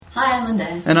Hi, I'm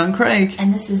Linda. And I'm Craig.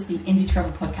 And this is the Indie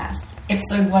Travel Podcast,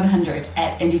 episode 100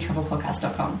 at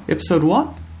indietravelpodcast.com. Episode what?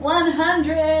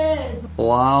 100!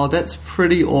 Wow, that's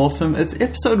pretty awesome. It's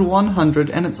episode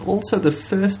 100, and it's also the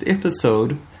first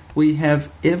episode we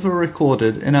have ever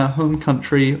recorded in our home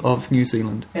country of New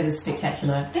Zealand. That is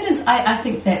spectacular. That is, I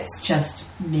think that's just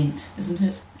meant, isn't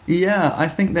it? Yeah, I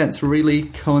think that's really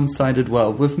coincided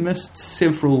well. We've missed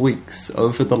several weeks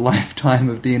over the lifetime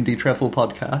of the Indie Travel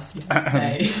Podcast.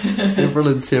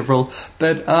 Several.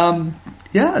 But,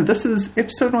 yeah, this is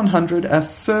episode 100, our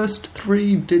first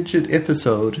 3-digit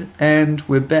episode, and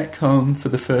we're back home for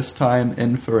the first time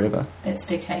in forever. That's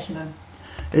spectacular.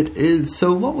 It is.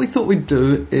 So what we thought we'd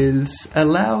do is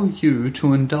allow you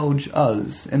to indulge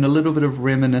us in a little bit of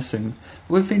reminiscing.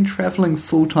 We've been travelling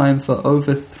full-time for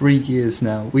over 3 years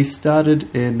now. We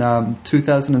started in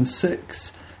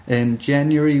 2006. In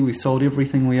January, we sold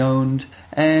everything we owned,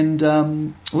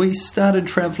 and we started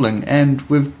travelling, and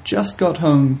we've just got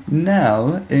home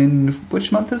now in,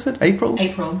 which month is it? April?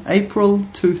 April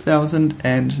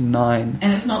 2009.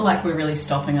 And it's not like we're really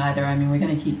stopping either. I mean, we're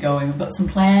going to keep going. We've got some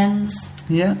plans.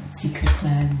 Yeah. Secret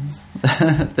plans.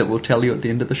 That we'll tell you at the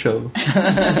end of the show.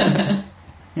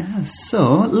 Yeah,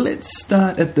 so let's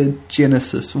start at the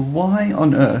genesis. Why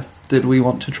on earth did we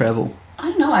want to travel? I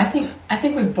don't know. I think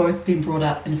we've both been brought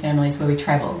up in families where we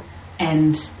travel,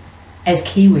 and as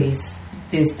Kiwis,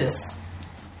 there's this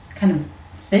kind of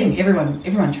thing.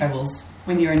 Everyone travels.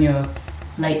 When you're in your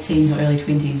late teens or early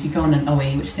 20s, you go on an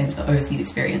OE, which stands for Overseas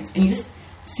Experience, and you just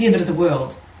see a bit of the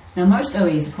world. Now, most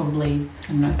OEs are probably, I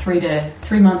don't know,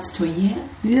 3 months to a year.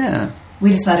 Yeah.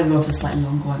 We decided we wanted a slightly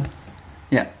longer one.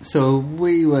 Yeah, so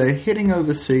we were heading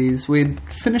overseas. We'd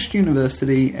finished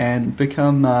university and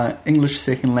become English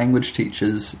second language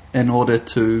teachers in order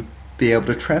to be able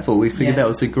to travel. We figured that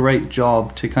was a great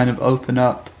job to kind of open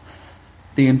up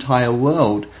the entire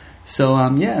world.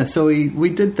 So, so we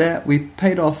did that. We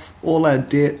paid off all our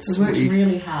debts. We worked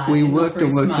really hard. We worked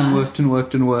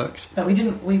and worked. But we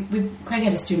didn't. Craig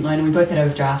had a student loan and we both had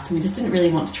overdrafts, and we just didn't really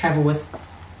want to travel with,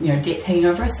 debts hanging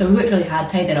over us. So we worked really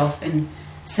hard, paid that off, and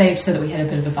saved so that we had a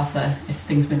bit of a buffer if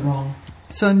things went wrong.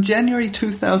 So in January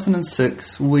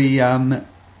 2006, we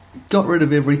got rid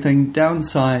of everything,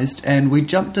 downsized, and we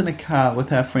jumped in a car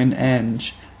with our friend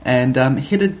Ange and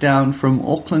headed down from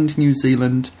Auckland, New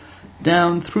Zealand,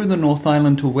 down through the North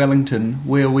Island to Wellington,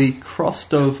 where we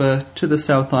crossed over to the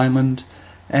South Island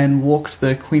and walked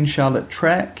the Queen Charlotte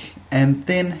track, and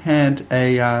then had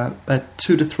a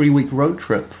 2 to 3 week road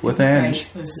trip with Ange.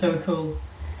 It was so cool.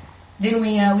 Then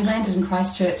we landed in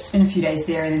Christchurch, spent a few days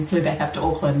there, and then flew back up to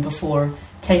Auckland before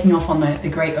taking off on the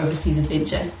great overseas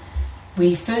adventure.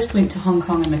 We first went to Hong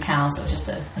Kong and Macau, so it was just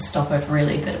a stopover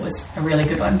really, but it was a really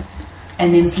good one.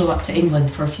 And then flew up to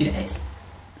England for a few days.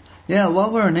 Yeah, while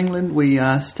we were in England, we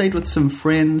stayed with some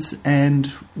friends,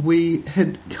 and we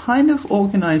had kind of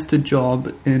organised a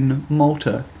job in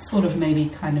Malta. Sort of, maybe,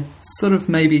 kind of.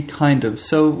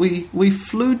 So we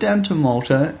flew down to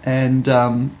Malta and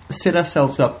set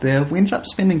ourselves up there. We ended up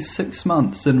spending 6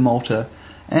 months in Malta,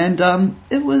 and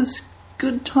it was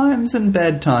good times and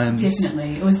bad times.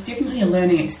 Definitely. It was definitely a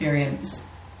learning experience.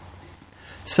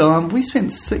 So we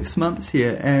spent 6 months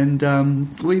here, and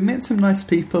we met some nice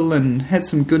people and had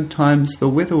some good times. The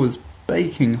weather was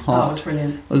baking hot. Oh, it was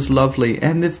brilliant. It was lovely.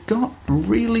 And they've got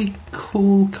really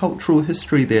cool cultural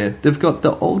history there. They've got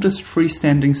the oldest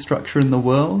freestanding structure in the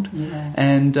world. Yeah.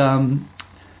 And,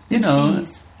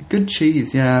 cheese. Good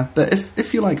cheese, yeah. But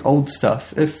if you like old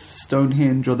stuff, if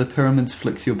Stonehenge or the pyramids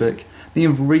flicks your bick, then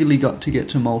you've really got to get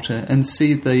to Malta and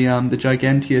see the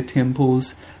Gigantia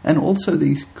temples, and also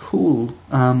these cool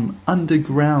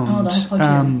underground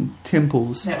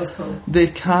temples. That was cool. They're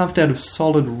carved out of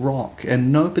solid rock, and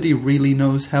nobody really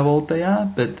knows how old they are,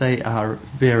 but they are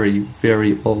very,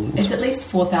 very old. It's at least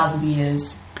 4,000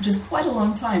 years, which is quite a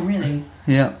long time, really.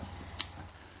 Yeah.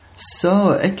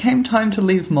 So it came time to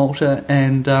leave Malta,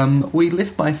 and we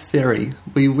left by ferry.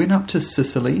 We went up to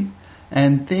Sicily.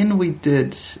 And then we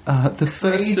did the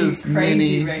first of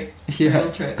many rail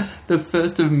trip. The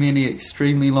first of many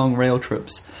extremely long rail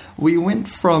trips. We went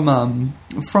from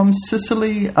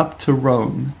Sicily up to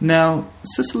Rome. Now,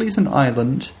 Sicily's an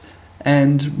island,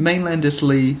 and mainland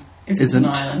Italy isn't. An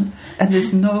island. And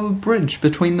there's no bridge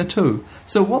between the two.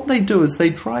 So what they do is they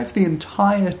drive the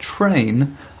entire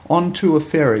train onto a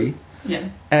ferry,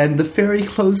 and the ferry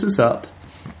closes up.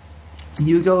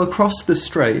 You go across the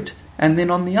strait, and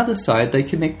then on the other side, they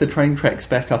connect the train tracks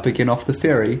back up again off the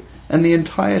ferry, and the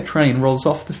entire train rolls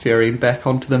off the ferry and back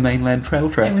onto the mainland trail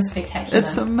track. It was spectacular.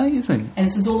 It's amazing. And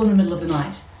this was all in the middle of the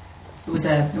night.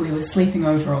 We were sleeping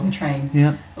over on the train.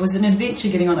 Yeah. It was an adventure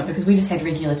getting on it because we just had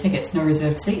regular tickets, no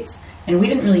reserved seats, and we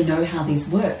didn't really know how these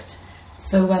worked.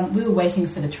 So we were waiting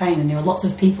for the train, and there were lots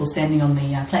of people standing on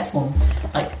the platform,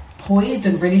 like poised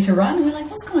and ready to run. And we're like,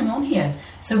 what's going on here?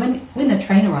 So when the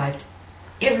train arrived,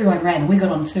 everyone ran, and we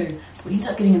got on too. We ended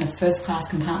up getting in the first class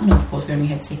compartment. Of course, we only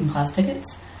had second class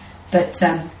tickets. But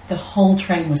the whole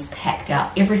train was packed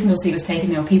out. Every single seat was taken.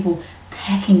 There were people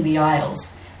packing the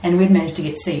aisles, and we'd managed to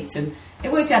get seats. And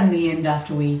it worked out in the end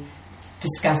after we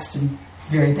discussed in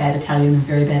very bad Italian and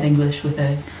very bad English with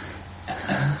a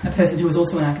person who was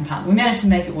also in our compartment. We managed to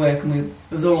make it work, and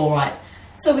it was all right.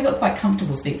 So we got quite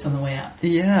comfortable seats on the way up.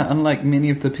 Yeah, unlike many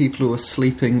of the people who were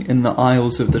sleeping in the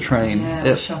aisles of the train. Yeah, it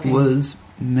was shocking. Was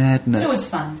madness. But it was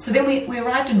fun. So then we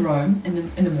arrived in Rome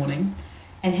in the morning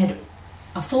and had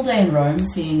a full day in Rome,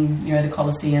 seeing the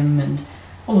Colosseum and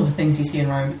all of the things you see in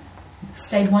Rome.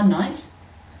 Stayed one night,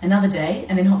 another day,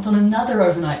 and then hopped on another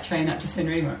overnight train up to San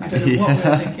Remo. I don't know what we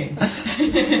were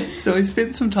thinking. So we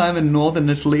spent some time in northern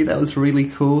Italy. That was really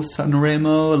cool. San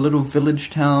Remo, a little village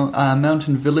town,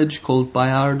 mountain village called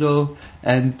Baiardo,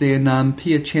 and then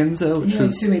Piacenza, which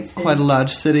was quite a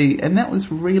large city, and that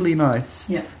was really nice.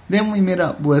 Yeah. Then we met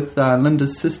up with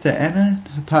Linda's sister Anna,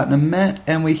 her partner Matt,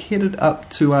 and we headed up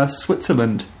to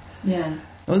Switzerland. Yeah.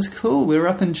 It was cool. We were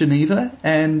up in Geneva,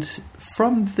 and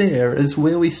from there is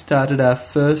where we started our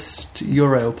first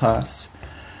Eurail pass.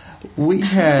 We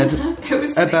had it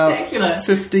was about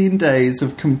 15 days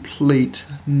of complete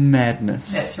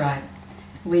madness. That's right.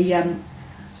 We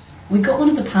got one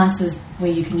of the passes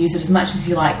where you can use it as much as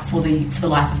you like for the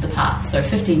life of the path. So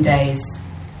 15 days,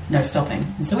 no stopping.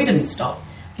 And so we didn't stop.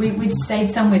 We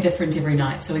stayed somewhere different every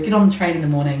night. So we'd get on the train in the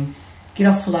morning, get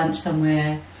off for lunch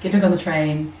somewhere, get back on the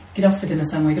train, get off for dinner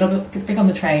somewhere, get back on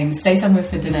the train, stay somewhere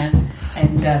for dinner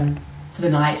and for the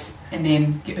night, and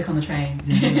then get back on the train.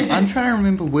 I'm trying to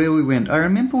remember where we went. I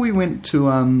remember we went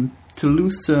to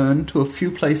Lucerne, to a few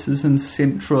places in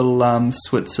central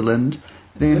Switzerland,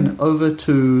 then over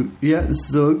to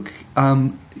Zug.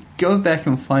 Go back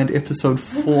and find episode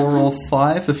 4 or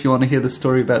 5 if you want to hear the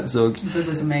story about Zug. Zug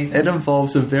was amazing. It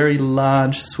involves a very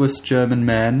large Swiss-German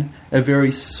man, a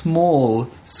very small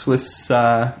Swiss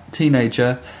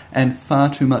teenager, and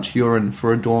far too much urine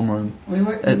for a dorm room. We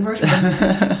wrote a limerick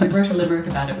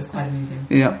about it. It was quite amusing.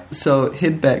 Yeah, so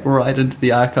head back right into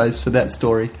the archives for that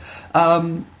story.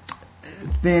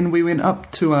 Then we went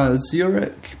up to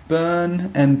Zurich,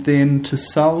 Bern, and then to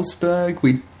Salzburg.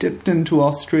 We dipped into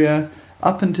Austria,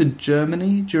 up into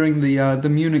Germany. During the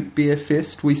Munich Beer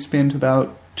Fest, we spent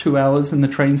about 2 hours in the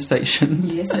train station.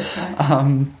 Yes, that's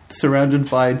right. Surrounded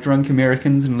by drunk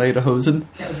Americans in lederhosen.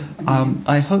 That was amazing.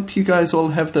 I hope you guys all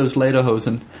have those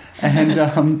lederhosen.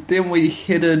 And then we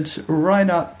headed right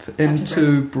up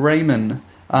into Bremen,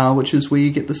 which is where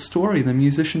you get the story, The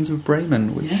Musicians of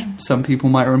Bremen, which some people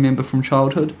might remember from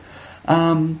childhood.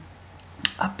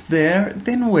 Up there,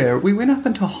 then where? We went up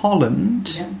into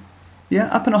Holland. Yeah,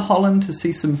 up into Holland to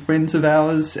see some friends of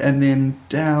ours, and then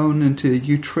down into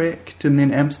Utrecht, and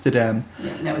then Amsterdam.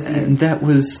 Yeah, and that was the end. end. That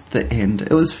was the end.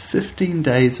 It was 15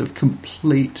 days of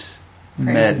complete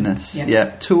madness.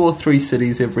 Yeah, 2 or 3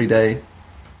 cities every day.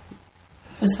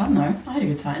 It was fun though. I had a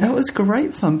good time. It was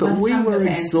great fun, but we were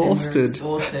exhausted.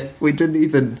 We didn't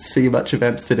even see much of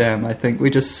Amsterdam, I think. We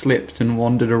just slept and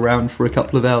wandered around for a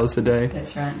couple of hours a day.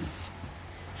 That's right.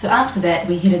 So after that,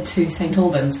 we headed to St.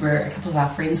 Albans, where a couple of our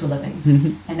friends were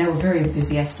living, and they were very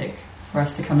enthusiastic for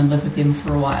us to come and live with them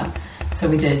for a while. So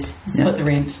we did. Split the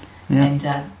rent. And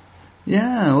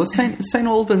well, St.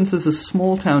 Albans is a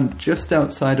small town just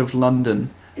outside of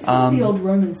London. It's one of the old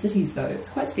Roman cities, though. It's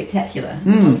quite spectacular.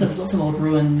 Lots of old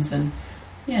ruins and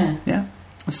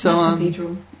So, nice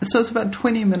cathedral. So it's about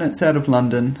 20 minutes out of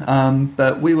London,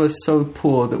 but we were so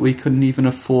poor that we couldn't even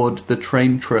afford the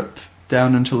train trip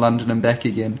down into London and back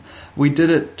again. We did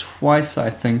it twice, I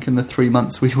think, in the 3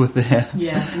 months we were there.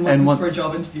 Yeah, and once was for a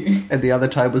job interview. And the other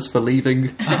time was for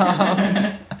leaving.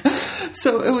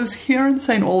 So it was here in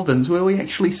St. Albans where we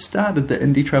actually started the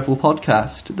Indie Travel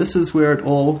Podcast. This is where it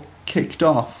all kicked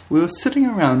off. We were sitting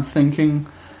around thinking,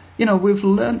 we've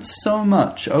learnt so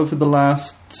much over the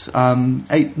last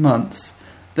 8 months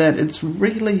that it's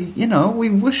really, we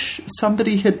wish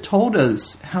somebody had told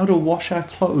us how to wash our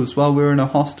clothes while we were in a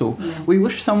hostel. Yeah. We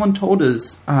wish someone told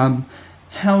us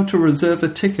how to reserve a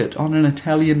ticket on an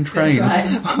Italian train.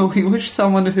 That's right. We wish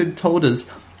someone had told us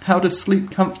how to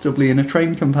sleep comfortably in a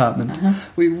train compartment.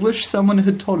 We wish someone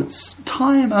had told us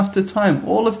time after time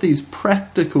all of these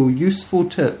practical, useful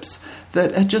tips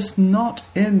that are just not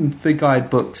in the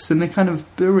guidebooks, and they're kind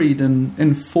of buried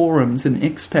in forums and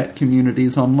expat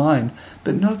communities online,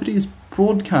 but nobody's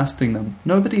broadcasting them.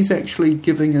 Nobody's actually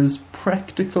giving us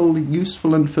practical,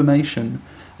 useful information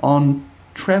on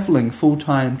travelling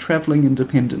full-time, travelling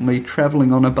independently,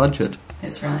 travelling on a budget.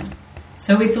 That's right.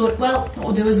 So we thought, well, what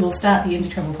we'll do is we'll start the Indie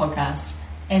Travel podcast.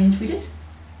 And we did.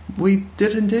 We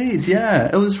did indeed, yeah.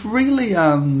 It was really,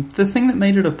 the thing that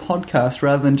made it a podcast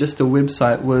rather than just a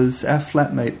website was our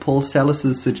flatmate, Paul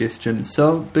Salas's suggestion.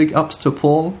 So, big ups to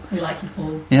Paul. We like you,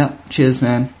 Paul. Yeah, cheers,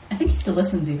 man. I think he still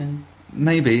listens even.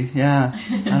 Maybe, yeah.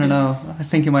 I don't know. I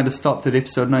think he might have stopped at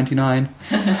episode 99.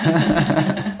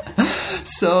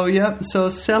 So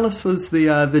Salas was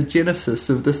the genesis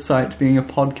of this site being a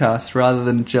podcast rather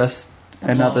than just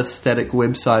another static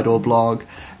website or blog.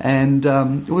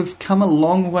 And we've come a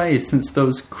long way since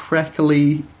those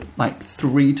crackly,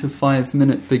 3 to 5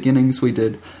 minute beginnings we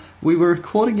did. We were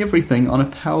recording everything on a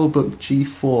PowerBook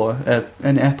G4,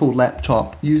 an Apple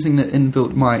laptop, using the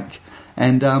inbuilt mic.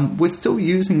 And we're still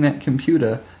using that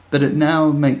computer, but it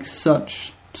now makes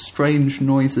such strange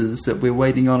noises that we're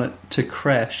waiting on it to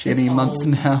crash any month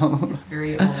now. It's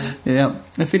very old. Yeah.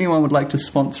 If anyone would like to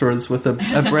sponsor us with a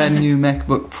brand new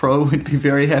MacBook Pro, we'd be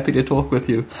very happy to talk with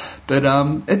you. But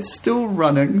it's still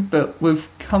running, but we've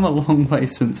come a long way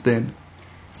since then.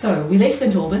 So we left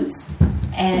St Albans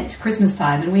at Christmas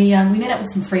time, and we met up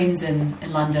with some friends in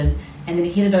London, and then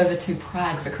headed over to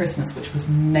Prague for Christmas, which was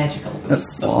magical. It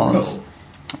was cool.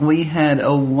 We had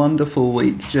a wonderful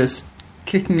week, just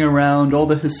kicking around all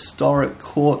the historic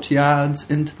courtyards,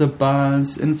 into the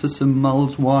bars, in for some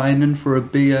mulled wine, in for a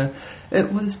beer.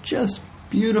 It was just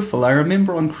beautiful. I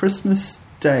remember on Christmas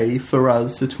Day for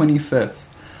us, the 25th,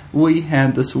 we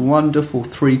had this wonderful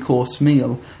 3-course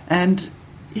meal, and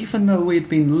even though we'd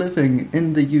been living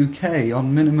in the UK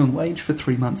on minimum wage for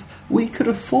 3 months, we could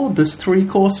afford this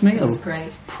 3-course meal. It was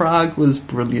great. Prague was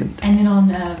brilliant. And then on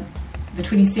the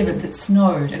 27th it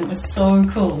snowed, and it was so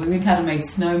cool. We went out and made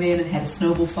snowmen and had a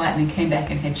snowball fight, and then came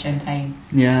back and had champagne.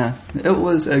 Yeah, it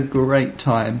was a great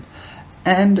time.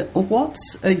 And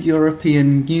what's a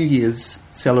European New Year's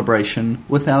celebration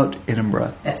without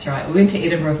Edinburgh? That's right. We went to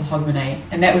Edinburgh for Hogmanay,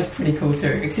 and that was pretty cool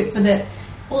too, except for that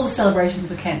all the celebrations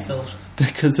were cancelled.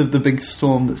 Because of the big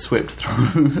storm that swept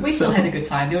through. We still had a good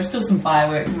time. There were still some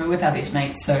fireworks, and we were with our best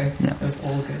mates, so it was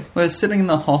all good. We were sitting in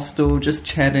the hostel just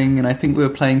chatting, and I think we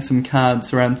were playing some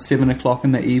cards around 7 o'clock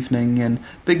in the evening, and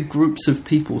big groups of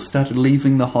people started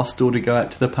leaving the hostel to go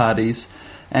out to the parties.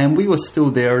 And we were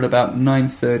still there at about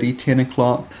 9:30, 10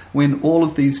 o'clock, when all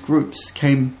of these groups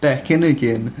came back in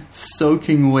again,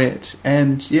 soaking wet.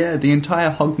 And the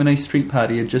entire Hogmanay street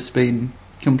party had just been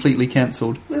completely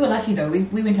cancelled. We were lucky though.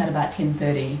 We went out about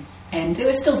 10:30, and there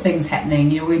were still things happening.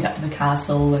 We went up to the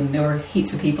castle, and there were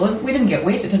heaps of people, and we didn't get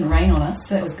wet. It didn't rain on us,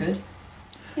 so that was good.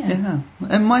 Yeah.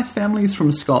 And my family's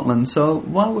from Scotland, so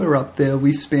while we were up there,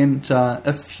 we spent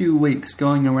a few weeks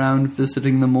going around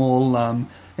visiting them all,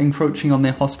 encroaching on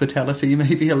their hospitality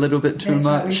maybe a little bit too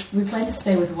much. Right. We planned to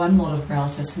stay with one lot of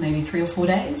relatives for maybe 3 or 4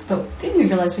 days, but then we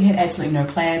realised we had absolutely no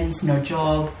plans, no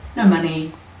job, no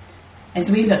money. And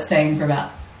so we ended up staying for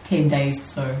about 10 days or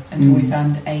so until we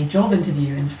found a job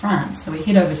interview in France. So we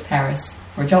head over to Paris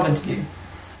for a job interview.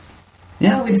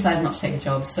 Yeah. Well, we decided not to take the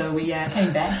job, so we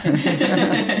came back.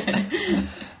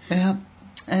 Yeah.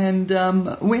 And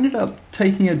we ended up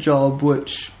taking a job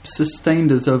which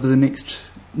sustained us over the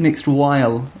next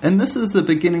while. And this is the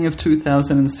beginning of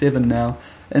 2007 now.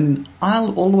 And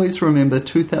I'll always remember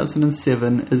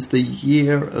 2007 as the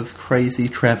year of crazy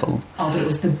travel. Oh, but it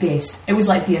was the best. It was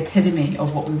like the epitome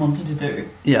of what we wanted to do.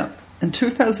 Yeah. In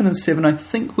 2007, I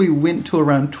think we went to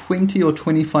around 20 or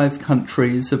 25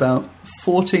 countries. About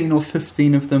 14 or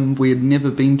 15 of them we had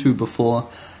never been to before.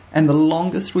 And the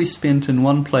longest we spent in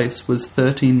one place was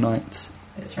 13 nights.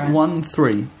 That's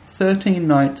right. 13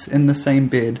 nights in the same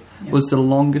bed was the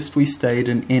longest we stayed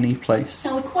in any place.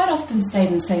 Now, we quite often stayed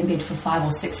in the same bed for 5 or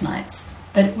 6 nights,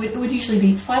 but it would usually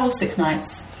be 5 or 6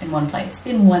 nights in one place,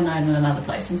 then 1 night in another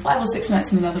place, and 5 or 6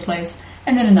 nights in another place,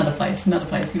 and then another place.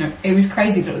 It was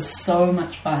crazy, but it was so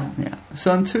much fun. Yeah.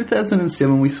 So in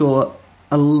 2007, we saw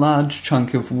a large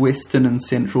chunk of Western and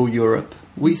Central Europe.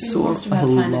 We saw a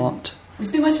lot. We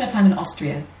spent most of our time in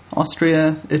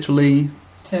Austria, Italy,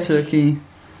 Turkey.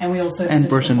 And we also visited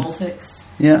Britain. The Baltics.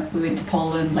 Yeah. We went to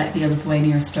Poland, Latvia,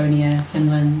 Lithuania, Estonia,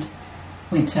 Finland.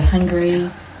 Went to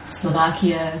Hungary,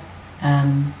 Slovakia.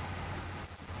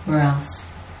 Where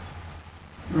else?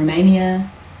 Romania,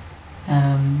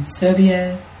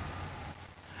 Serbia,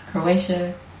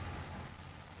 Croatia,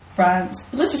 France.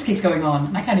 The list just keeps going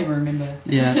on. I can't even remember.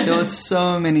 Yeah, there were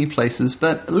so many places.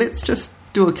 But let's just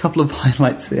do a couple of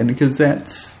highlights then, because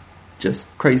that's just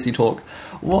crazy talk.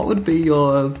 What would be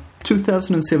your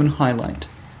 2007 highlight?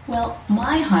 Well,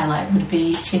 my highlight would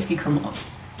be Český Krumlov.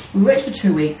 We worked for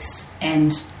 2 weeks,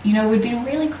 and, we'd been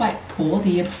really quite poor the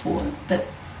year before, but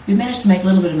we managed to make a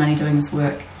little bit of money doing this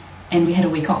work, and we had a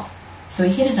week off. So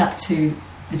we headed up to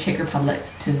the Czech Republic,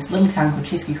 to this little town called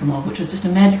Český Krumlov, which was just a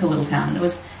magical little town. And it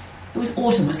was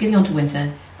autumn, it was getting on to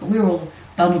winter, but we were all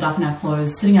bundled up in our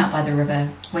clothes, sitting out by the river,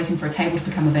 waiting for a table to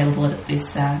become available at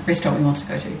this restaurant we wanted to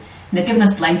go to. And they'd given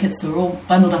us blankets, so we were all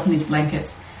bundled up in these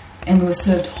blankets, and we were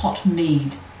served hot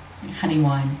mead, honey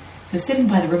wine. So sitting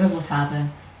by the river Vltava,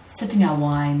 sipping our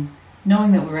wine,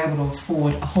 knowing that we were able to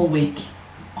afford a whole week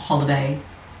holiday,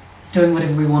 doing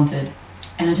whatever we wanted.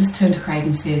 And I just turned to Craig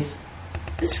and said,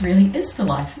 this really is the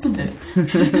life, isn't it?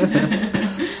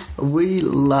 We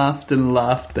laughed and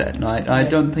laughed that night. I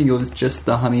don't think it was just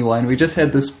the honey wine. We just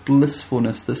had this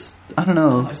blissfulness, this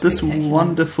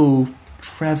wonderful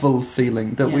travel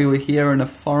feeling that we were here in a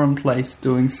foreign place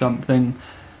doing something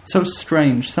so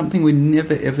strange, something we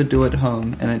never ever do at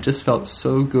home, and it just felt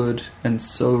so good and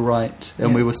so right,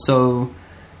 and we were so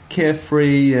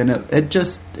carefree, and it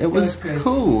was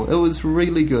cool. It was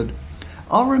really good.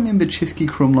 I'll remember Český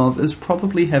Krumlov as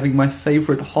probably having my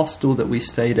favourite hostel that we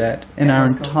stayed at in our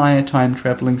entire time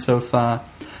travelling so far.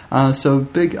 So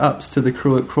big ups to the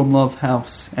crew at Krumlov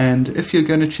House, and if you're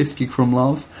going to Český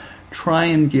Krumlov, try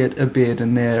and get a bed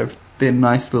in their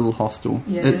nice little hostel.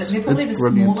 Yeah, they're probably the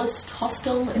smallest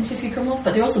hostel in Český Krumlov,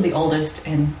 but they're also the oldest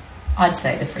and I'd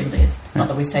say the friendliest. Not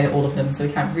that we stayed at all of them, so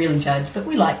we can't really judge, but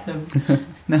we like them.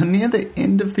 Now, near the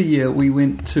end of the year, we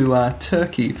went to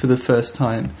Turkey for the first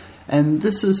time. And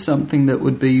this is something that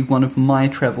would be one of my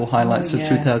travel highlights of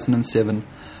 2007.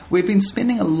 We've been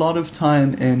spending a lot of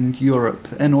time in Europe,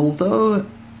 and although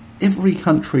every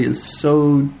country is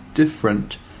so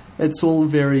different, it's all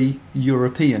very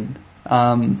European.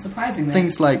 Surprisingly.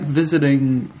 Things like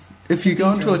visiting... If you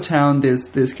go into a town,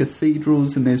 there's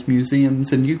cathedrals and there's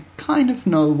museums, and you kind of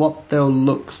know what they'll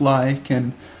look like,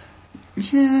 and...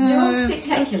 Yeah, they're all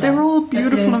spectacular. They're all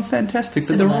beautiful and fantastic,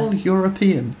 but they're all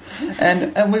European,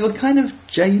 and we were kind of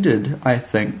jaded. I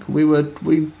think we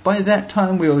by that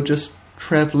time we were just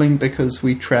travelling because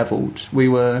we travelled. We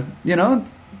were, we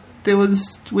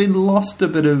lost a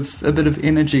bit of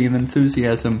energy and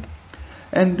enthusiasm,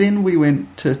 and then we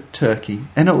went to Turkey,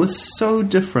 and it was so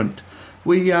different.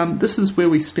 This is where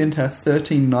we spent our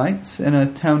 13 nights in a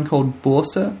town called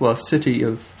Bursa, a city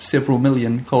of several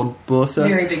million called Bursa.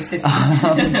 Very big city.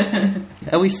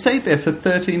 And we stayed there for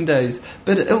 13 days,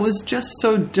 but it was just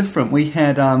so different. We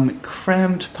had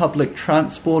crammed public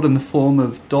transport in the form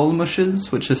of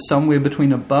dolmushes, which is somewhere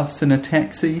between a bus and a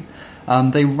taxi.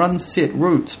 They run set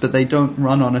routes, but they don't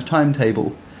run on a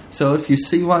timetable. So if you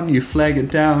see one, you flag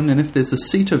it down, and if there's a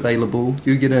seat available,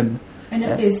 you get in. And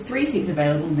if there's 3 seats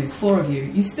available and there's 4 of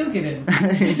you still get in.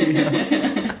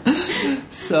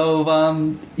 So,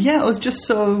 it was just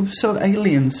so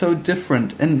alien, so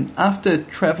different. And after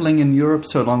travelling in Europe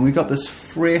so long, we got this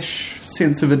fresh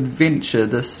sense of adventure,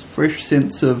 this fresh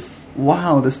sense of,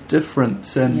 wow, this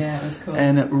difference. And, it was cool.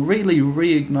 And it really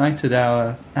reignited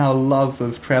our love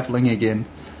of travelling again.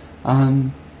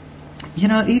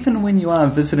 Even when you are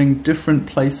visiting different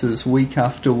places week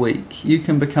after week, you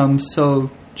can become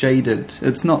so... jaded.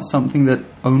 It's not something that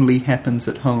only happens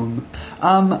at home.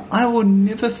 I will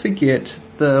never forget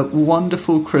the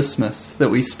wonderful Christmas that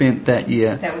we spent that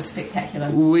year. That was spectacular.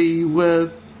 We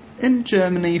were in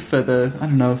Germany for the,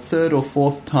 3rd or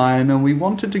 4th time, and we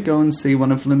wanted to go and see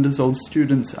one of Linda's old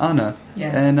students, Anna.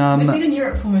 Yeah. And, we'd been in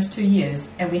Europe for almost 2 years,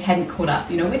 and we hadn't caught up.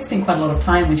 We'd spent quite a lot of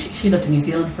time when she lived in New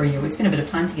Zealand for a year. We'd spent a bit of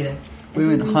time together. We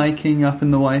went hiking up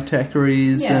in the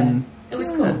Waitakaries and... It was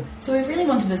cool. So we really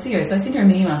wanted to see her. So I sent her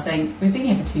an email saying, we've been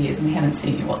here for 2 years and we haven't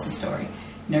seen you. What's the story?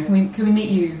 Can we meet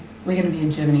you? We're going to be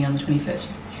in Germany on the 21st.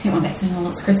 She sent one back saying,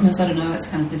 it's Christmas. I don't know. It's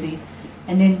kind of busy.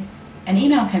 And then an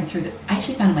email came through that I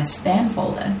actually found in my spam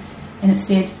folder. And it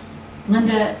said,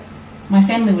 Linda, my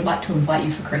family would like to invite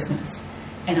you for Christmas.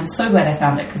 And I'm so glad I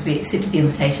found it because we accepted the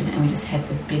invitation and we just had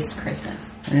the best Christmas.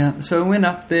 Yeah, so I went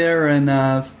up there and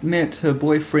met her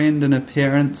boyfriend and her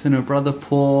parents and her brother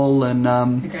Paul and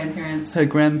her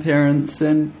grandparents,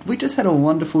 and we just had a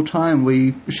wonderful time.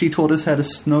 She taught us how to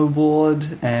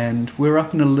snowboard, and we're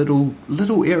up in a little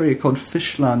area called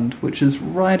Fischland, which is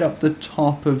right up the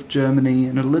top of Germany,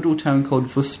 in a little town called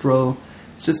Wustrow.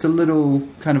 It's just a little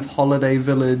kind of holiday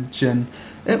village, and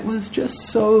it was just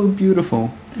so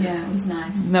beautiful. Yeah, it was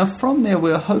nice. Now, from there, we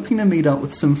were hoping to meet up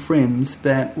with some friends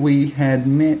that we had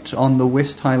met on the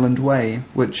West Highland Way,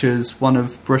 which is one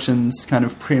of Britain's kind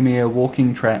of premier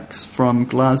walking tracks from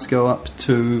Glasgow up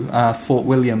to Fort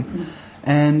William.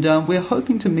 and we're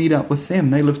hoping to meet up with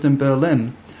them. They lived in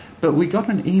Berlin. But we got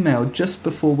an email just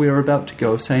before we were about to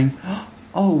go saying,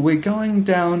 oh, we're going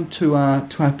down to our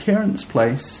parents'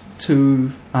 place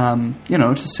to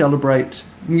celebrate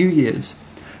New Year's.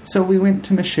 So we went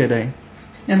to Meschede.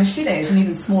 Now, Meschede is an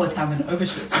even smaller town than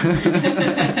Oberschutz.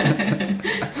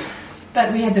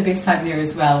 But we had the best time there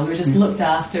as well. We were just looked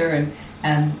after,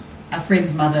 and our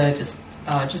friend's mother just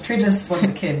treated us as one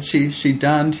of the kids. She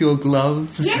darned your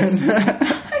gloves. Yes!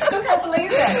 I still can't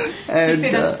believe that. She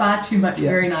fed us far too much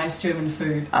very nice German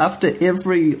food. After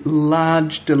every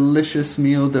large, delicious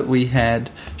meal that we had,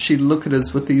 she'd look at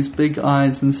us with these big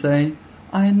eyes and say,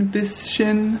 ein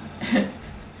bisschen...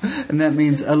 And that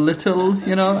means a little,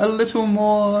 a little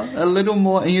more.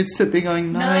 And you'd sit there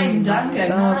going, Nein, danke,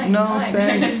 nein,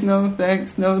 thanks, no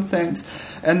thanks, no thanks.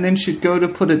 And then she'd go to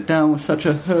put it down with such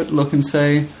a hurt look and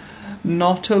say,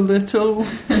 not a little.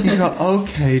 You go,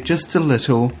 okay, just a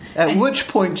little. At which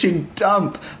point she'd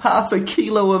dump half a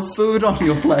kilo of food on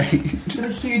your plate. With a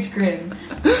huge grin.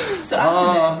 So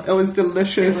after that, it was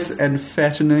delicious and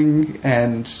fattening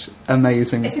and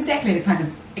amazing. It's exactly the kind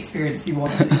of experience you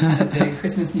want in the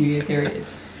Christmas New Year period.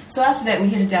 So after that, we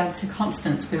headed down to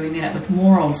Constance, where we met up with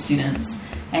more old students,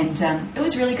 and it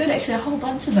was really good. Actually, a whole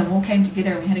bunch of them all came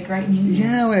together, and we had a great New Year.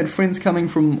 Yeah, we had friends coming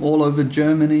from all over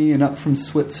Germany and up from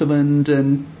Switzerland,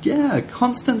 and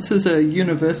Constance is a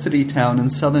university town in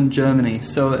southern Germany,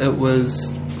 so it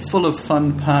was full of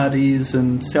fun parties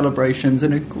and celebrations,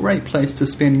 and a great place to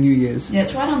spend New Year's. Yeah,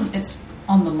 it's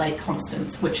on the Lake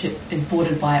Constance, which is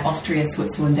bordered by Austria,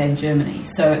 Switzerland, and Germany.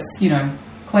 So it's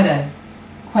quite a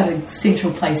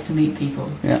central place to meet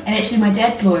people. Yeah. And actually, my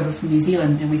dad flew over from New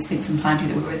Zealand, and we spent some time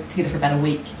together. We were together for about a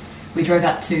week. We drove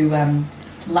up to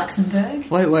Luxembourg.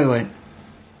 Wait.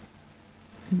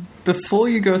 Before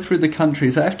you go through the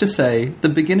countries, I have to say, the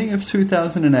beginning of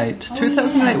 2008.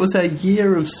 2008 was our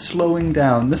year of slowing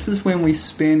down. This is when we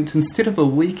spent, instead of a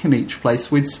week in each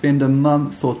place, we'd spend a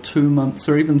month or 2 months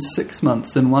or even 6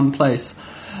 months in one place.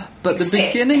 But the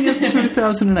beginning of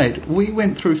 2008, we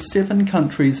went through 7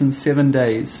 countries in 7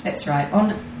 days. That's right.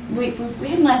 We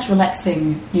had a nice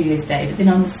relaxing New Year's Day, but then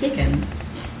on the 2nd,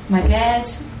 my dad,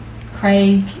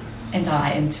 Craig, and I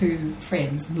and 2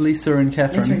 friends, Lisa and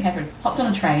Catherine, hopped on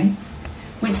a train,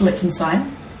 went to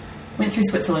Liechtenstein, went through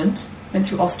Switzerland, went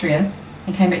through Austria,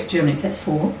 and came back to Germany. So that's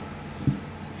 4.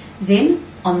 Then,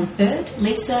 on the 3rd,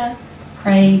 Lisa,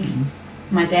 Craig,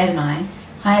 my dad and I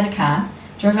hired a car,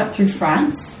 drove up through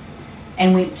France,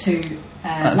 and went to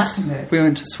Luxembourg. We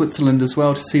went to Switzerland as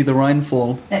well to see the Rhine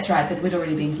fall. That's right, but we'd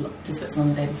already been to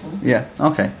Switzerland the day before. Yeah,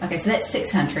 okay. Okay, so that's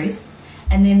 6 countries.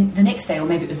 And then the next day, or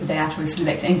maybe it was the day after, we flew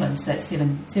back to England. So that's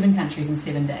 7 countries in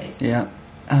 7 days. Yeah.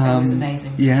 It was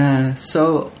amazing. Yeah,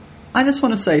 so I just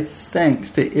want to say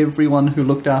thanks to everyone who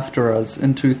looked after us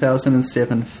in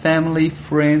 2007. Family,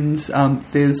 friends,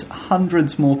 there's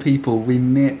hundreds more people we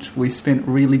met, we spent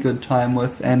really good time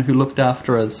with, and who looked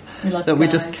after us that we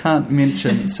just can't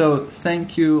mention. So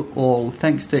thank you all.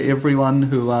 Thanks to everyone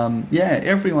who,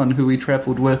 everyone who we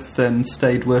travelled with and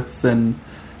stayed with, and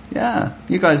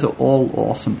you guys are all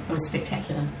awesome. It was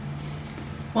spectacular.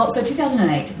 Well, so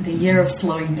 2008, the year of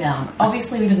slowing down.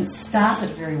 Obviously, we didn't start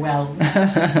it very well,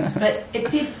 but it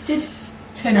did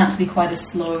turn out to be quite a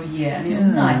slow year. I mean, it was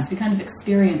nice. We kind of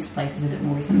experienced places a bit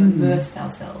more. We kind of immersed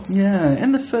ourselves. Yeah,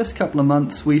 in the first couple of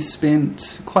months, we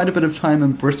spent quite a bit of time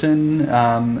in Britain,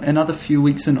 another few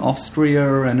weeks in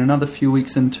Austria, and another few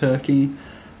weeks in Turkey.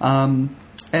 And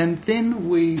then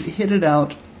we headed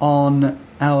out on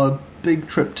our big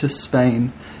trip to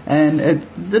Spain, and at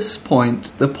this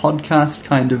point the podcast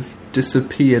kind of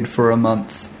disappeared for a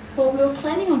month. Well, we were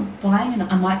planning on buying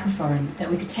a microphone that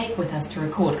we could take with us to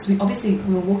record, because we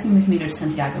were walking with Camino to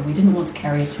Santiago. We didn't want to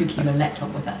carry a 2-kilo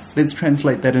laptop with us. Let's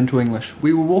translate that into English.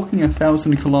 We were walking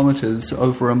 1,000 kilometres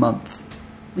over a month.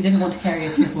 We didn't want to carry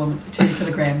a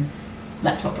 2-kilogram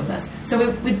laptop with us. So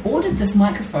we'd ordered this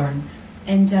microphone,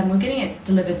 and we're getting it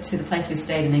delivered to the place we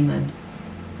stayed in England.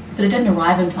 But it didn't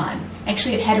arrive in time.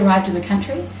 Actually, it had arrived in the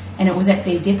country, and it was at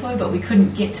the depot, but we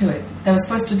couldn't get to it. They were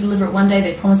supposed to deliver it one day.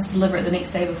 They promised to deliver it the next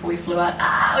day before we flew out.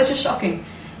 It was just shocking.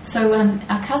 So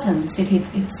our cousin said he'd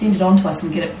send it on to us and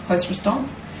we'd get it post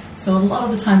restant. So a lot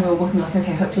of the time we were walking like,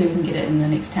 okay, hopefully we can get it in the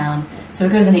next town. So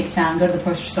we go to the next town, go to the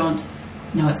post restant.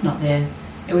 No, it's not there.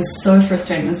 It was so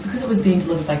frustrating. It was because it was being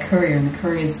delivered by courier, and the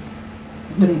couriers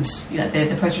wouldn't,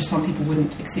 the post restant people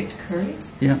wouldn't accept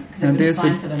couriers. Yeah, and there's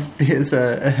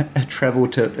a travel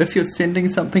tip. If you're sending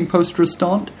something post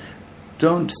restant,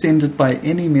 don't send it by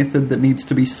any method that needs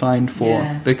to be signed for,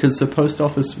 Yeah. because the post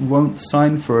office won't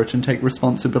sign for it and take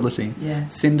responsibility. Yeah.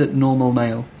 Send it normal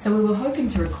mail. So we were hoping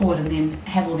to record and then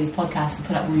have all these podcasts to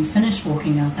put up when we finished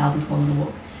walking our 1,000-kilometre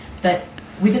walk. But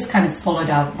we just kind of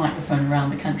followed our microphone around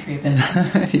the country a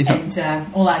bit. Yeah.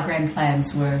 And all our grand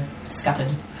plans were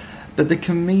scuppered. But the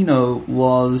Camino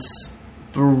was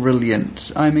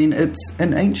brilliant. I mean, it's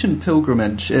an ancient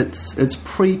pilgrimage. It's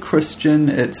pre-Christian.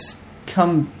 It's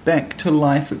come back to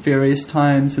life at various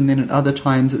times, and then at other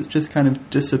times it's just kind of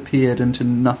disappeared into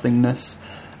nothingness.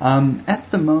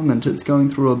 At the moment, it's going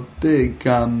through a big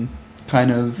kind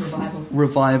of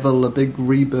revival, a big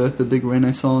rebirth, a big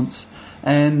renaissance.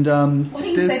 And why don't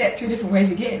you say that 3 different ways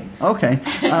again? Okay,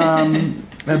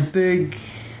 a big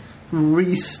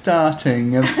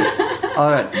restarting. All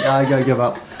right, I gotta give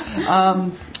up.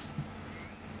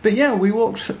 But yeah, we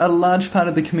walked a large part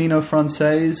of the Camino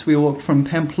Frances. We walked from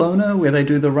Pamplona, where they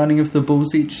do the running of the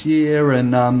bulls each year,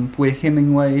 and where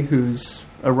Hemingway, who's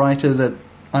a writer that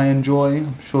I enjoy,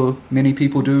 I'm sure many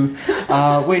people do,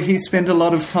 where he spent a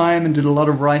lot of time and did a lot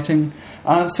of writing.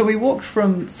 So we walked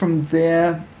from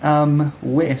there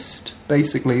west,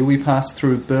 basically. We passed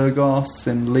through Burgos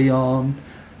and Leon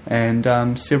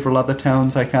and several other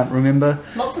towns I can't remember.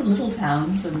 Lots of little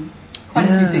towns and quite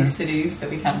a few big cities that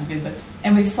we can't remember.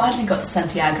 And we finally got to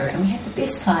Santiago, and we had the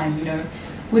best time, you know.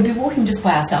 We'd be walking just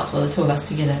by ourselves, well, the two of us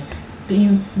together, but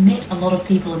you met a lot of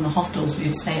people in the hostels where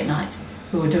you'd stay at night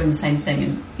who were doing the same thing.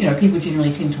 And, you know, people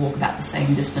generally tend to walk about the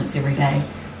same distance every day.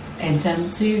 And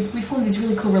so we formed these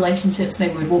really cool relationships.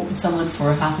 Maybe we'd walk with someone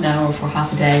for half an hour or for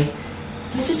half a day.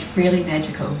 It was just really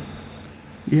magical.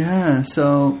 Yeah,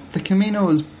 so the Camino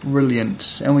was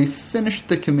brilliant, and we finished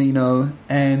the Camino,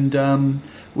 and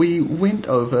we went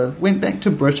back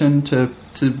to Britain to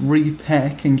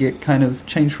repack and get kind of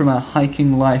change from our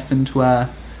hiking life into our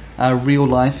real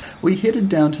life. We headed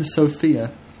down to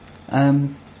Sofia.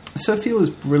 Sofia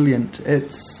was brilliant.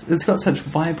 It's got such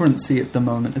vibrancy at the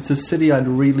moment. It's a city I'd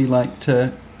really like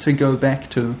to go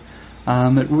back to.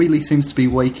 It really seems to be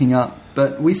waking up.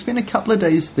 But we spent a couple of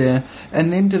days there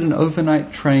and then did an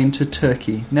overnight train to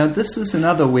Turkey. Now, this is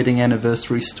another wedding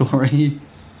anniversary story.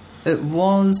 It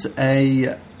was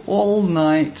a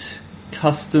all-night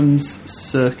customs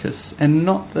circus, and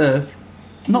not the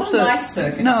nice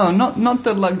circus. No, not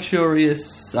the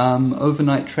luxurious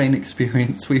overnight train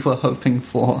experience we were hoping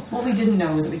for. What we didn't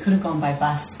know was that we could have gone by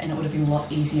bus, and it would have been a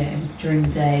lot easier during the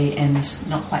day and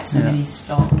not quite so many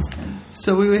stops.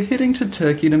 So we were heading to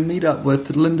Turkey to meet up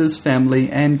with Linda's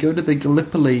family and go to the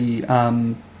Gallipoli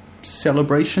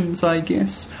celebrations, I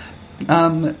guess.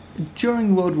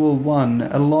 During World War I,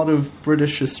 a lot of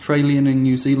British, Australian and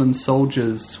New Zealand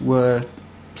soldiers were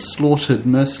slaughtered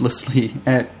mercilessly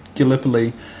at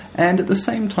Gallipoli, and at the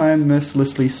same time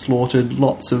mercilessly slaughtered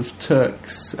lots of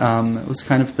Turks. It was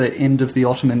kind of the end of the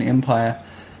Ottoman Empire,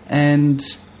 and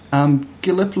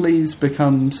Gallipoli's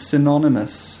become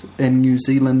synonymous in New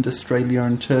Zealand, Australia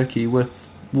and Turkey with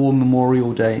War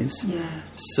Memorial Days. Yeah.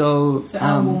 So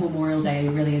our War Memorial Day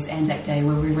really is Anzac Day,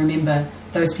 where we remember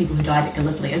those people who died at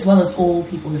Gallipoli, as well as all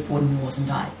people who fought in wars and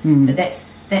died. But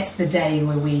that's the day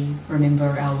where we remember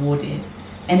our war dead.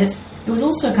 And it was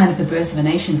also kind of the birth of a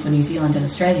nation for New Zealand and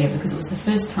Australia, because it was the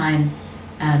first time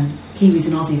Kiwis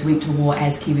and Aussies went to war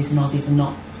as Kiwis and Aussies and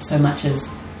not so much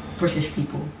as British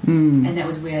people. And that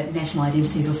was where national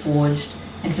identities were forged.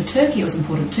 And for Turkey it was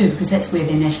important too, because that's where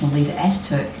their national leader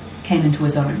Ataturk came into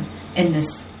his own in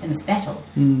this battle.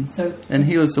 And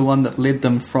he was the one that led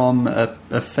them from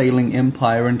a failing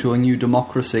empire into a new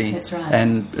democracy. That's right.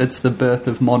 And it's the birth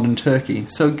of modern Turkey.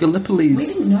 So Gallipoli's... We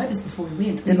didn't know this before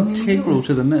we went. Integral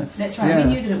to the myth. That's right. Yeah.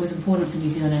 We knew that it was important for New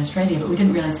Zealand and Australia, but we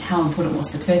didn't realise how important it was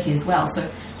for Turkey as well. So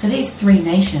for these three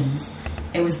nations,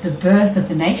 it was the birth of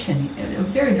the nation. A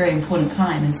very, very important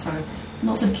time. And so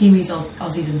lots of Kiwis,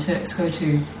 Aussies and Turks go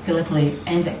to Gallipoli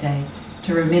Anzac Day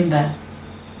to remember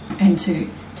and to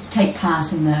take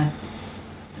part in the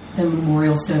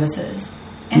memorial services.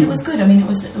 And it was good. I mean, it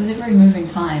was a very moving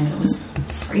time, and it was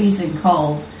freezing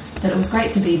cold, but it was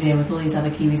great to be there with all these other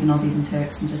Kiwis and Aussies and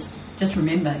Turks and just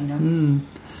remember, you know.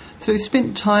 So we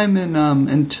spent time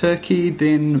in Turkey,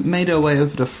 then made our way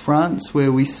over to France,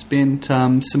 where we spent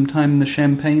some time in the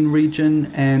Champagne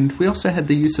region, and we also had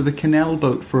the use of a canal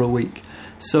boat for a week.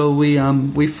 So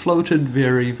we floated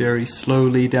very, very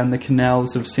slowly down the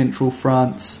canals of central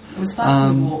France. It was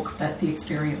fast to walk, but the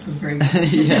experience was very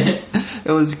good. Yeah,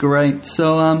 it was great.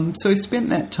 So we spent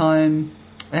that time,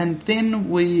 and then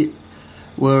we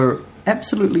were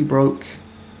absolutely broke,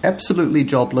 absolutely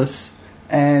jobless,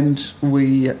 and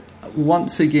we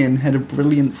once again had a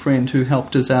brilliant friend who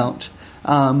helped us out.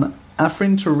 our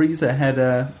friend Teresa had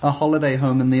a holiday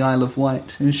home in the Isle of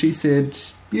Wight, and she said,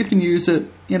 you can use it,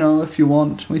 if you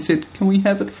want. We said, can we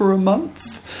have it for a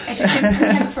month? Actually, she said, can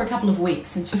we have it for a couple of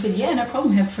weeks? And she said, yeah, no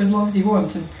problem, have it for as long as you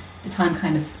want. And the time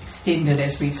kind of extended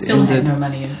as we still had no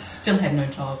money and still had no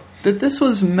job. But this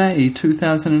was May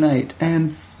 2008,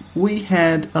 and we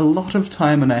had a lot of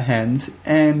time on our hands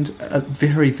and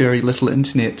very, very little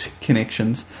internet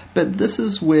connections. But this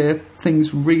is where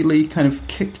things really kind of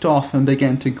kicked off and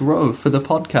began to grow for the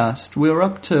podcast. We're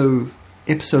up to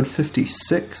episode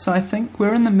 56, I think.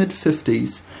 We're in the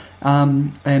mid-50s.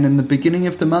 And in the beginning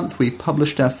of the month, we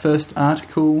published our first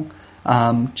article.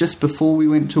 Just before we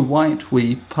went to Wight,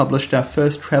 we published our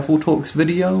first Travel Talks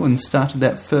video and started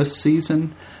that first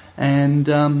season.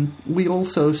 And we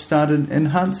also started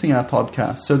enhancing our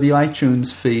podcast, so the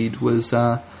iTunes feed was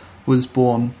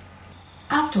born.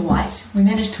 After Wight, we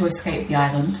managed to escape the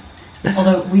island,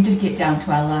 although we did get down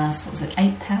to our last, what was it,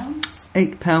 £8?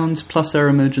 £8 plus our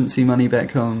emergency money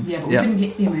back home. Yeah, but we couldn't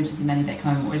get to the emergency money back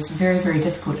home. It was very, very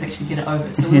difficult to actually get it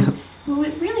over. So we were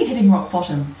really hitting rock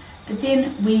bottom. But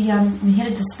then we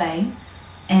headed to Spain,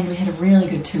 and we had a really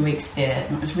good 2 weeks there,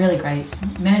 and it was really great.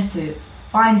 We managed to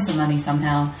find some money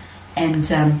somehow, and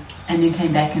then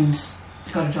came back and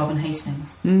got a job in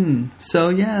Hastings. So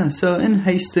in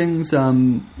Hastings,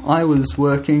 I was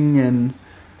working, and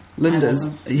Linda's...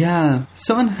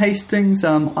 So in Hastings,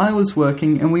 I was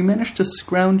working, and we managed to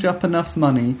scrounge up enough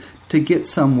money to get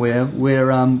somewhere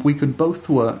where we could both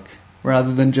work,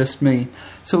 rather than just me.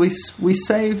 So we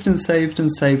saved and saved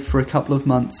and saved for a couple of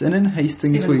months, and in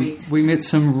Hastings we met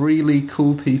some really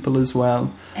cool people as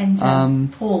well.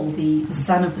 And Paul, the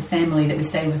son of the family that we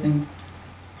stayed with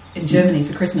in Germany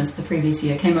for Christmas the previous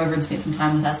year, came over and spent some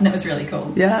time with us, and that was really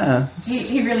cool. Yeah.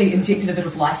 He really injected a bit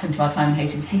of life into our time in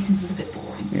Hastings. Hastings was a bit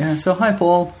boring. Yeah, so hi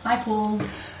Paul. Hi Paul.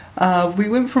 We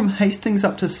went from Hastings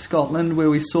up to Scotland, where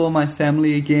we saw my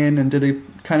family again and did a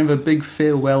kind of a big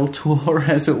farewell tour,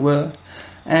 as it were.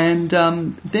 And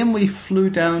then we flew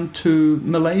down to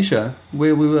Malaysia,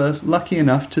 where we were lucky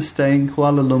enough to stay in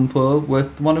Kuala Lumpur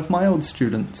with one of my old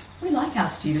students. We like our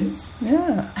students.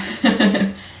 Yeah.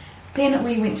 Then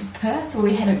we went to Perth, where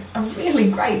we had a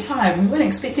really great time. We weren't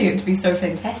expecting it to be so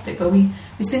fantastic, but we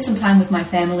spent some time with my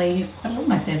family. Quite a lot of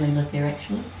my family lived there,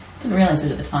 actually. Didn't realise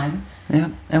it at the time.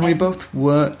 Yeah, and we both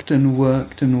worked and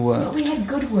worked and worked. But we had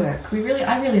good work.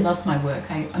 I really loved my work.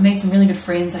 I made some really good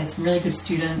friends. I had some really good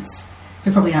students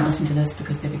who probably aren't listening to this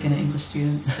because they're beginner English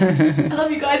students. I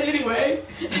love you guys anyway.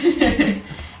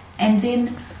 And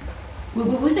then we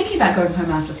were thinking about going home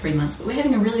after 3 months, but we're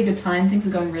having a really good time. Things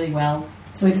were going really well.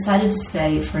 So we decided to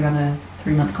stay for another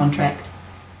 3-month contract.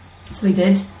 So we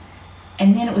did.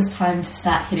 And then it was time to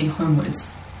start heading homewards.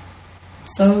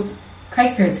 So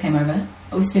Craig's parents came over.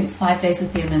 We spent 5 days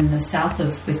with them in the south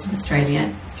of Western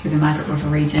Australia, through the Margaret River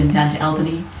region, down to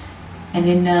Albany. And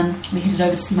then we headed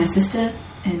over to see my sister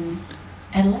in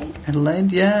Adelaide.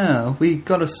 Adelaide, yeah. We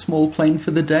got a small plane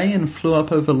for the day and flew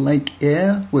up over Lake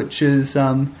Eyre, which is...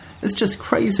 it's just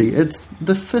crazy. It's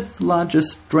the 5th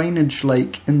largest drainage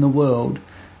lake in the world.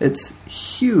 It's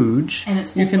huge. And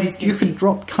it's always empty. You can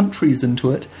drop countries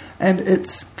into it, and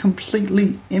it's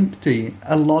completely empty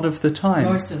a lot of the time.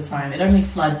 Most of the time. It only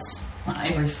floods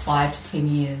every 5 to 10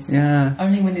 years. Yeah.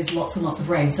 Only when there's lots and lots of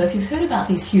rain. So if you've heard about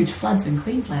these huge floods in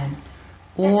Queensland,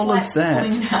 all of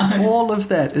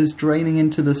that is draining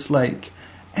into this lake.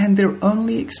 And they're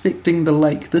only expecting the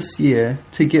lake this year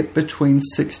to get between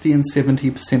 60 and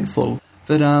 70% full.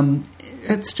 But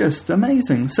it's just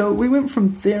amazing. So we went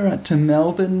from there out to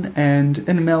Melbourne, and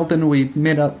in Melbourne we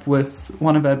met up with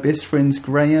one of our best friends,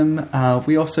 Graham.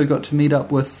 We also got to meet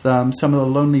up with some of the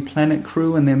Lonely Planet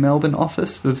crew in their Melbourne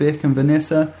office, Vivek and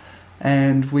Vanessa.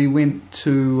 And we went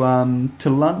to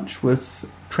lunch with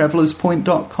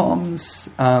TravelersPoint.com's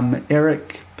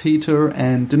Eric, Peter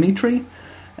and Dimitri.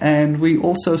 And we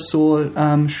also saw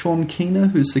Sean Keener,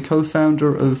 who's the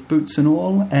co-founder of Boots and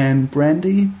All, and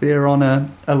Brandy. They're on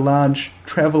a large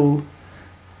travel,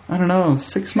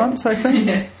 6 months, I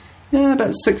think? Yeah,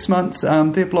 about 6 months.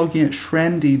 They're blogging at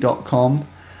shrandy.com.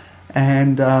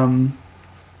 And,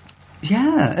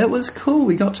 it was cool.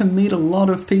 We got to meet a lot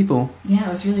of people. Yeah,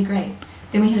 it was really great.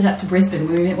 Then we headed up to Brisbane,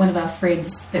 where we met one of our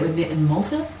friends that we met in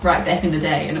Malta right back in the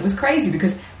day. And it was crazy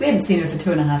because we hadn't seen her for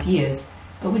 2.5 years.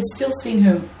 But we'd still seen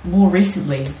her more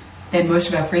recently than most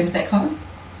of our friends back home.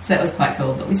 So that was quite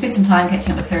cool. But we spent some time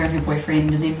catching up with her and her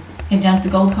boyfriend, and then headed down to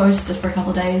the Gold Coast just for a couple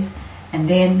of days. And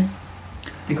then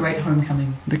the great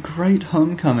homecoming. The great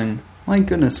homecoming. My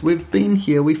goodness, we've been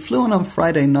here. We flew in on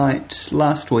Friday night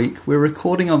last week. We're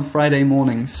recording on Friday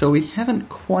morning, so we haven't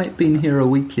quite been here a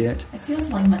week yet. It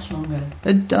feels like much longer.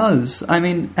 It does. I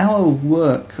mean, our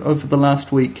work over the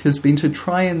last week has been to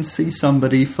try and see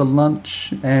somebody for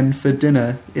lunch and for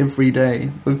dinner every day.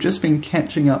 We've just been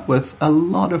catching up with a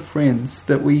lot of friends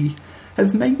that we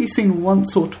have maybe seen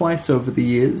once or twice over the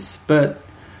years, but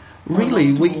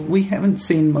really, we haven't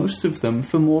seen most of them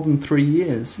for more than 3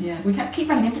 years. Yeah, we keep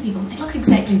running into people and they look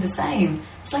exactly the same.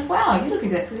 It's like, wow, you look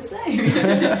exactly the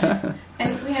same.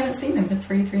 And we haven't seen them for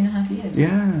 3.5 years.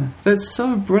 Yeah. It's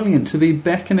so brilliant to be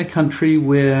back in a country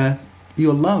where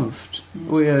you're loved,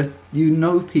 where you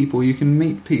know people, you can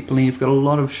meet people, and you've got a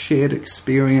lot of shared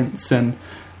experience, and,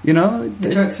 you know... The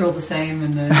jokes are all the same,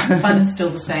 and the fun is still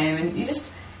the same, and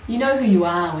you know who you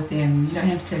are with them. You don't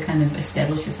have to kind of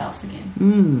establish yourselves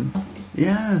again.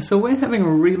 Yeah, so we're having a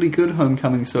really good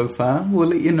homecoming so far. We'll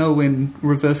let you know when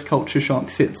reverse culture shock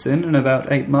sets in about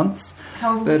 8 months.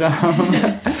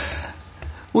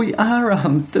 We are,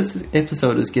 this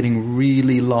episode is getting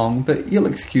really long, but you'll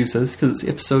excuse us because it's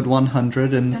episode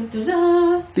 100 and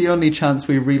the only chance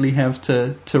we really have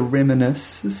to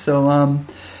reminisce. So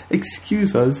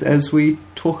excuse us as we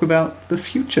talk about the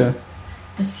future.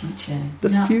 The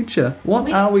future.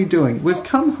 What are we doing? We've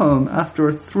come home after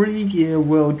a 3-year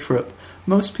world trip.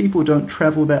 Most people don't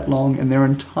travel that long in their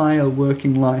entire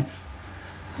working life.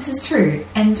 This is true,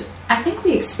 and I think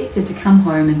we expected to come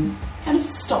home and kind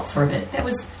of stop for a bit. That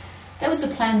was the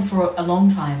plan for a long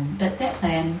time, but that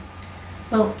plan,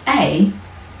 well, A,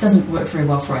 doesn't work very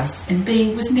well for us, and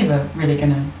B, was never really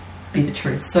going to be the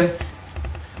truth. So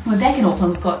we're back in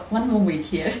Auckland. We've got 1 more week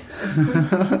here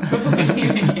before we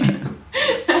leave again.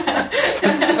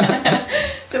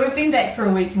 So we've been back for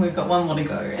a week and we've got 1 more to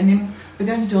go, and then we're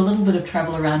going to do a little bit of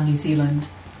travel around New Zealand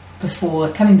before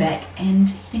coming back and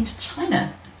heading to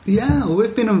China. Yeah,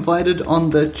 we've been invited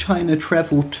on the China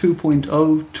Travel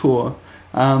 2.0 tour.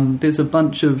 There's a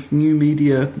bunch of new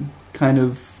media kind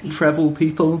of travel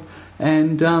people,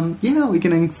 and we're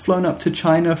getting flown up to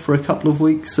China for a couple of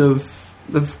weeks of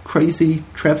crazy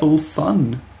travel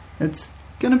fun. It's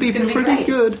going to be pretty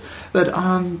good, but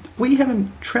we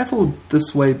haven't travelled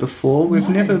this way before. We've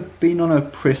never been on a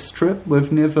press trip.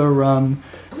 We've never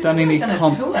done any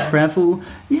comp travel.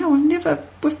 Yeah,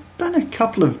 we've done a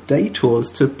couple of day tours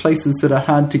to places that are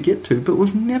hard to get to, but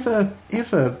we've never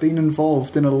ever been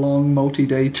involved in a long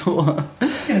multi-day tour.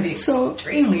 This is going to be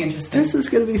extremely interesting. This is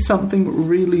going to be something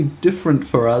really different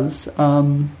for us.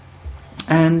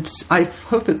 And I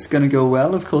hope it's going to go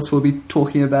well. Of course, we'll be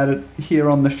talking about it here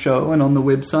on the show and on the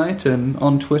website and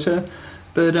on Twitter.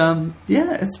 But,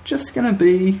 it's just going to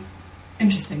be...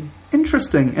 Interesting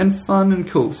and fun and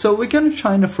cool. So we're going to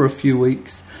China for a few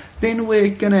weeks. Then we're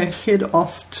going to head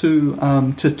off to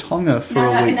Tonga for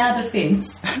a week. In our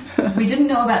defence, we didn't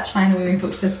know about China when we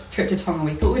booked the trip to Tonga.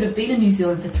 We thought we'd have been in New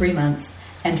Zealand for 3 months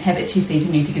and have itchy feet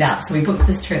and need to get out. So we booked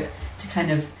this trip to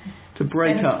kind of... to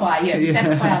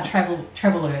satisfy our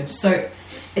travel urge. So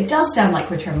it does sound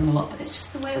like we're travelling a lot, but that's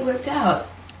just the way it worked out.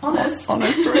 Honest,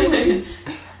 really.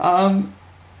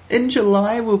 In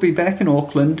July, we'll be back in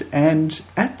Auckland, and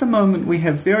at the moment we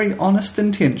have very honest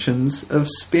intentions of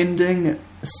spending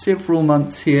several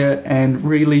months here and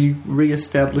really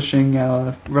re-establishing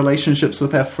our relationships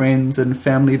with our friends and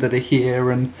family that are here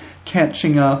and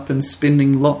catching up and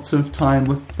spending lots of time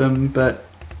with them, but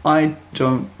I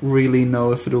don't really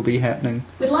know if it'll be happening.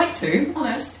 We'd like to,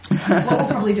 honest. What we'll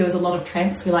probably do is a lot of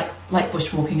tramps. We like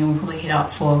bushwalking, and we'll probably head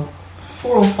out for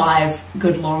 4 or 5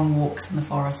 good long walks in the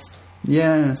forest.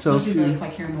 Yeah, so want to do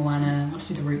Waikira Moana, want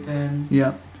to do the root burn.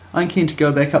 Yeah. I'm keen to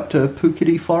go back up to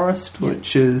Puketi Forest,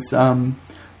 which is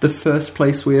the first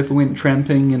place we ever went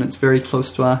tramping, and it's very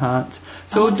close to our hearts.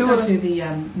 So we'll go to the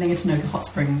Mangatanoka Hot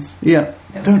Springs. Yeah,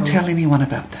 don't tell anyone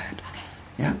about that. Okay.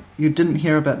 Yeah, you didn't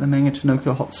hear about the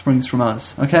Mangatanoka Hot Springs from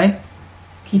us, okay?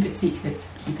 Keep it secret,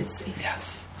 keep it safe.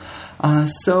 Yes.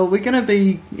 So we're going to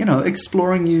be,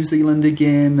 exploring New Zealand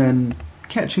again and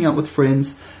catching up with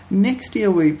friends. Next year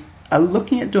we are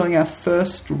looking at doing our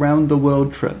first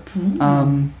round-the-world trip.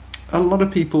 A lot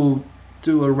of people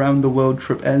do a round-the-world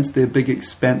trip as their big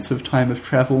expansive time of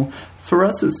travel. For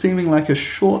us, it's seeming like a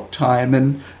short time,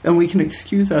 and we can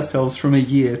excuse ourselves from a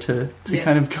year to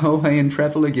kind of go away and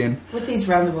travel again. With these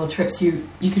round-the-world trips, you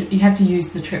have to use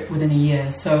the trip within a year,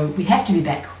 so we have to be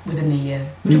back within the year,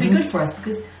 which will be good for us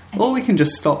because... Or we can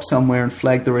just stop somewhere and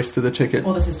flag the rest of the ticket.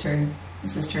 This is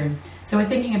true. So we're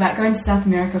thinking about going to South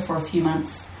America for a few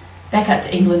months, back up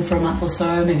to England for a month or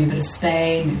so, maybe a bit of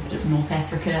Spain, maybe a bit of North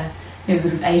Africa, maybe a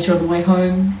bit of Asia on the way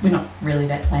home. We're not really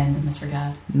that planned in this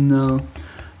regard. No.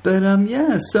 But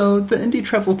so the Indie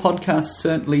Travel Podcast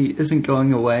certainly isn't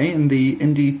going away, and the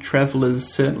Indie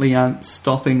Travellers certainly aren't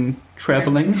stopping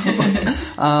travelling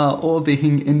or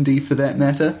being indie for that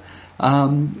matter.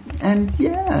 And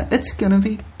yeah, it's going to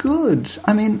be good.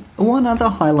 I mean, one other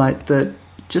highlight that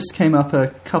just came up a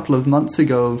couple of months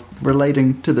ago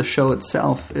relating to the show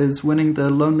itself is winning the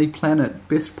Lonely Planet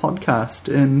Best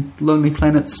Podcast in Lonely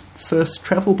Planet's first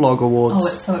travel blog awards. Oh,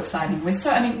 it's so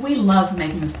exciting. We love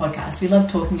making this podcast. We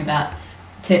love talking about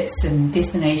tips and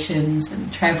destinations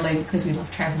and travelling because we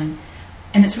love travelling.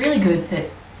 And it's really good that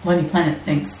Lonely Planet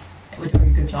thinks that we're doing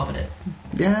a good job at it.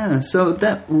 Yeah, so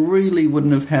that really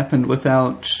wouldn't have happened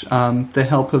without the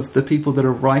help of the people that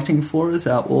are writing for us,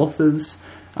 our authors,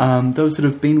 those that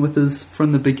have been with us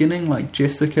from the beginning, like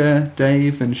Jessica,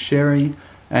 Dave, and Sherry,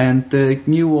 and the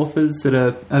new authors that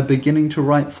are beginning to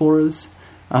write for us.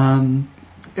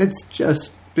 It's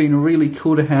just been really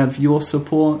cool to have your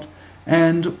support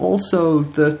and also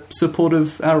the support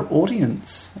of our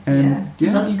audience. And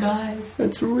love you guys.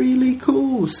 It's really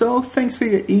cool. So thanks for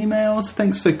your emails.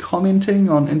 Thanks for commenting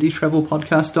on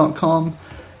indietravelpodcast.com.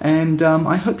 And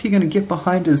I hope you're going to get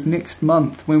behind us next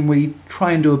month when we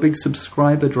try and do a big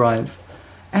subscriber drive.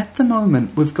 At the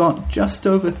moment, we've got just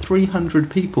over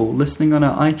 300 people listening on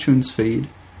our iTunes feed.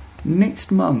 Next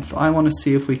month, I want to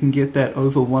see if we can get that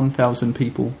over 1,000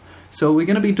 people. So we're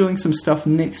going to be doing some stuff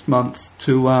next month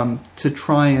to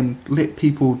try and let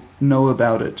people know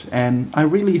about it. And I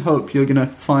really hope you're going to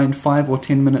find 5 or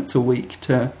 10 minutes a week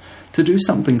to do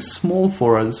something small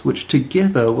for us, which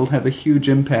together will have a huge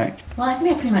impact. Well, I think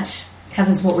that pretty much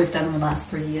covers what we've done in the last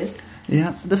 3 years.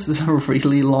 Yeah, this is a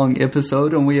really long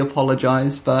episode, and we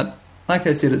apologise, but like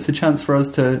I said, it's a chance for us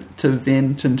to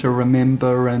vent and to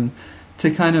remember and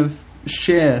to kind of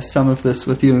share some of this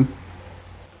with you.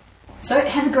 So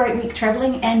have a great week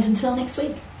travelling, and until next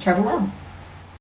week, travel well.